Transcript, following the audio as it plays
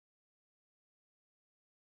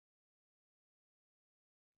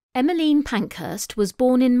Emmeline Pankhurst was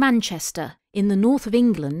born in Manchester, in the north of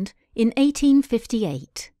England, in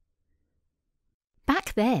 1858.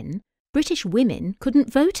 Back then, British women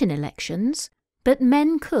couldn't vote in elections, but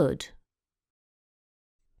men could.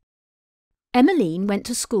 Emmeline went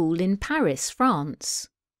to school in Paris, France.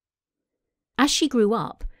 As she grew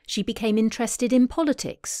up, she became interested in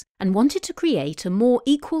politics and wanted to create a more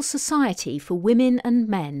equal society for women and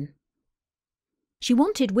men. She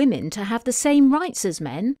wanted women to have the same rights as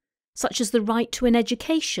men, such as the right to an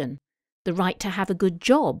education, the right to have a good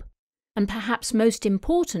job, and perhaps most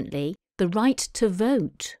importantly, the right to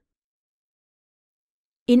vote.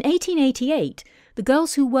 In 1888, the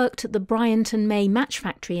girls who worked at the Bryant and May match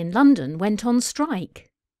factory in London went on strike.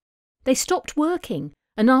 They stopped working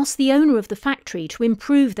and asked the owner of the factory to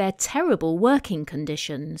improve their terrible working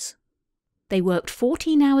conditions. They worked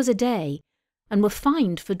 14 hours a day and were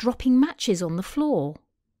fined for dropping matches on the floor.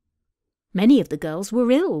 Many of the girls were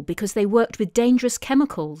ill because they worked with dangerous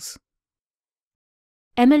chemicals.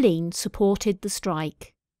 Emmeline supported the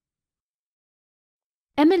strike.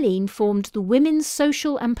 Emmeline formed the Women's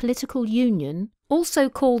Social and Political Union, also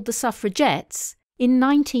called the Suffragettes, in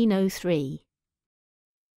 1903.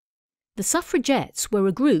 The Suffragettes were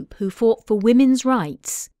a group who fought for women's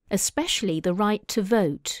rights, especially the right to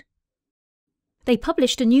vote. They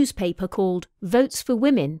published a newspaper called Votes for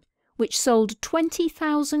Women, which sold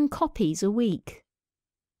 20,000 copies a week.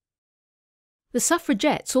 The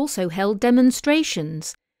suffragettes also held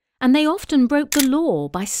demonstrations, and they often broke the law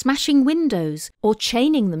by smashing windows or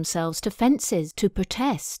chaining themselves to fences to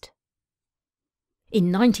protest. In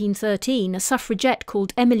 1913, a suffragette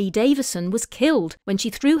called Emily Davison was killed when she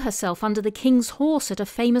threw herself under the King's horse at a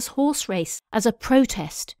famous horse race as a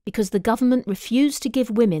protest because the government refused to give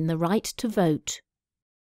women the right to vote.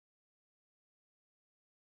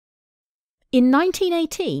 In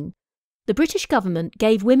 1918, the British government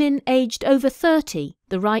gave women aged over 30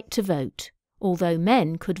 the right to vote, although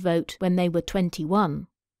men could vote when they were 21.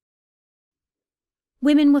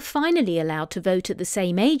 Women were finally allowed to vote at the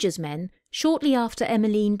same age as men shortly after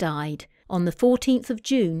Emmeline died, on the 14th of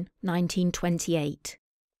June 1928.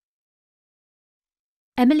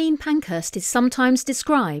 Emmeline Pankhurst is sometimes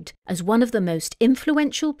described as one of the most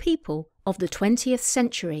influential people of the 20th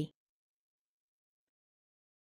century.